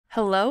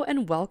Hello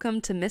and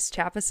welcome to Miss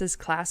Chappis's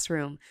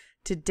classroom.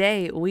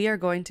 Today we are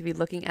going to be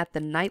looking at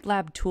the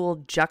NightLab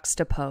tool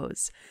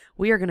Juxtapose.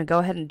 We are going to go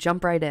ahead and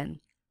jump right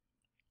in.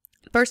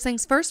 First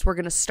things first, we're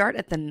going to start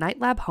at the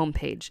NightLab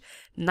homepage,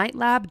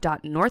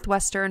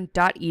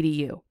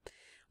 nightlab.northwestern.edu.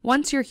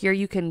 Once you're here,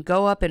 you can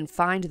go up and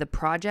find the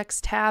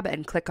Projects tab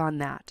and click on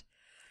that.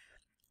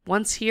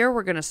 Once here,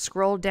 we're going to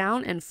scroll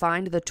down and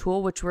find the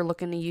tool which we're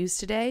looking to use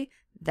today.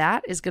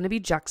 That is going to be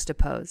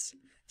Juxtapose.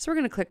 So we're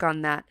going to click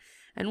on that.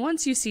 And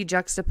once you see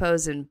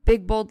Juxtapose in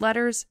big bold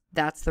letters,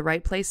 that's the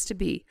right place to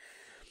be.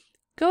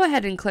 Go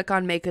ahead and click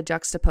on Make a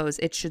Juxtapose.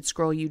 It should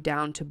scroll you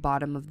down to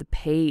bottom of the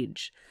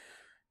page.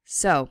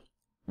 So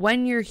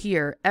when you're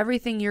here,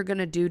 everything you're going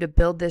to do to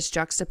build this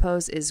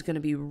Juxtapose is going to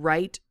be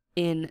right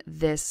in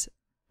this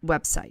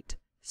website.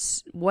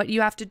 What you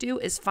have to do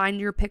is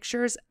find your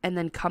pictures and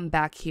then come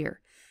back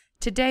here.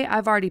 Today,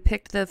 I've already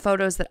picked the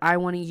photos that I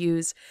want to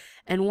use,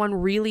 and one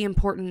really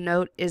important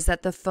note is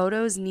that the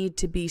photos need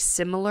to be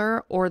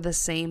similar or the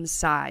same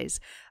size.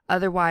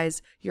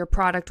 Otherwise, your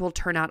product will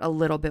turn out a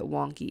little bit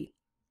wonky.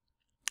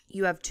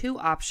 You have two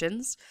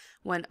options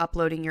when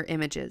uploading your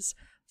images.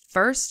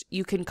 First,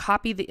 you can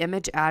copy the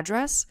image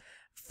address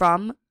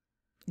from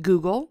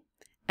Google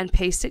and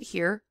paste it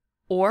here,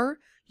 or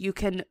you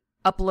can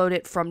upload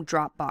it from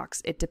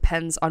Dropbox. It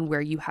depends on where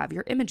you have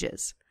your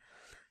images.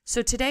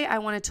 So today I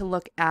wanted to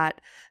look at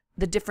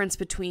the difference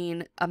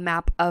between a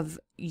map of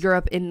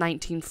Europe in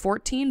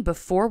 1914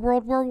 before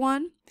World War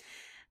I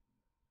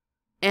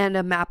and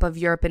a map of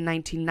Europe in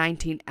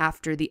 1919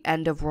 after the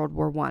end of World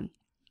War I.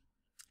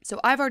 So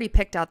I've already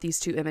picked out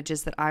these two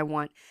images that I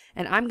want,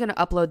 and I'm going to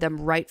upload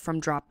them right from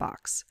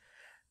Dropbox.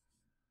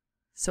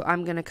 So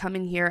I'm going to come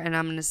in here and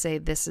I'm going to say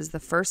this is the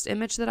first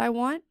image that I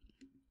want.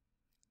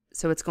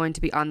 So it's going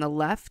to be on the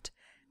left,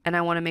 and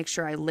I want to make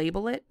sure I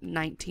label it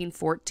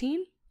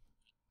 1914.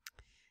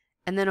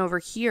 And then over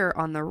here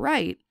on the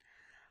right,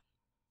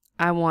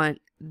 I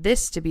want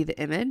this to be the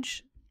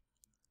image,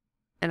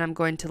 and I'm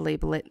going to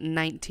label it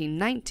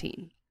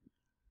 1919.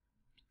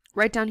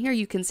 Right down here,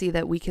 you can see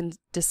that we can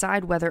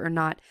decide whether or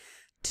not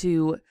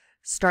to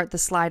start the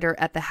slider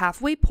at the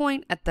halfway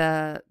point, at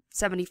the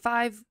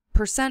 75%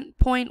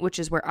 point, which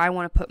is where I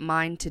want to put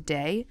mine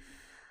today.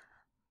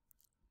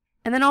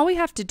 And then all we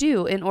have to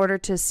do in order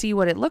to see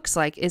what it looks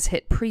like is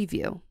hit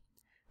preview.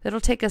 It'll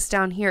take us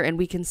down here and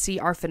we can see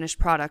our finished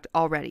product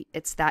already.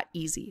 It's that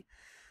easy.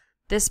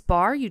 This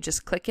bar, you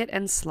just click it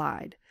and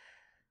slide.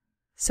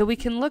 So we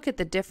can look at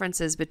the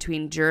differences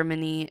between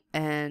Germany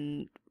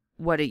and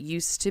what it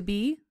used to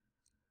be,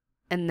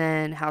 and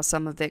then how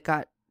some of it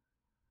got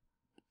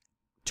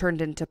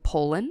turned into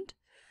Poland.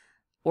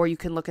 Or you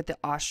can look at the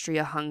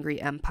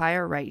Austria-Hungary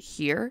Empire right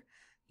here,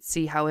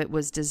 see how it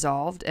was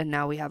dissolved, and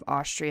now we have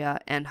Austria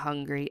and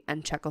Hungary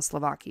and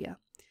Czechoslovakia.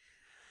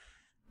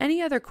 Any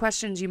other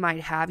questions you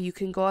might have, you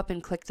can go up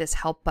and click this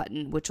help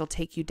button, which will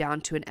take you down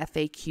to an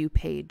FAQ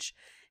page.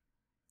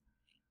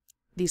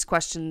 These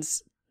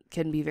questions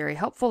can be very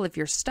helpful if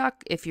you're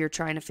stuck, if you're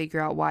trying to figure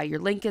out why your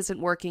link isn't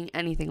working,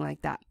 anything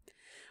like that.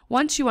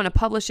 Once you want to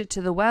publish it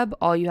to the web,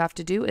 all you have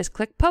to do is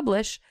click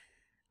publish,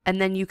 and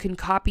then you can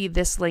copy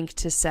this link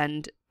to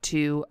send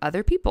to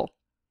other people.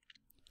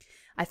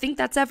 I think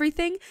that's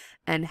everything,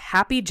 and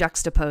happy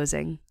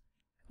juxtaposing.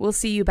 We'll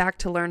see you back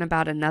to learn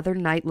about another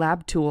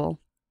NightLab tool.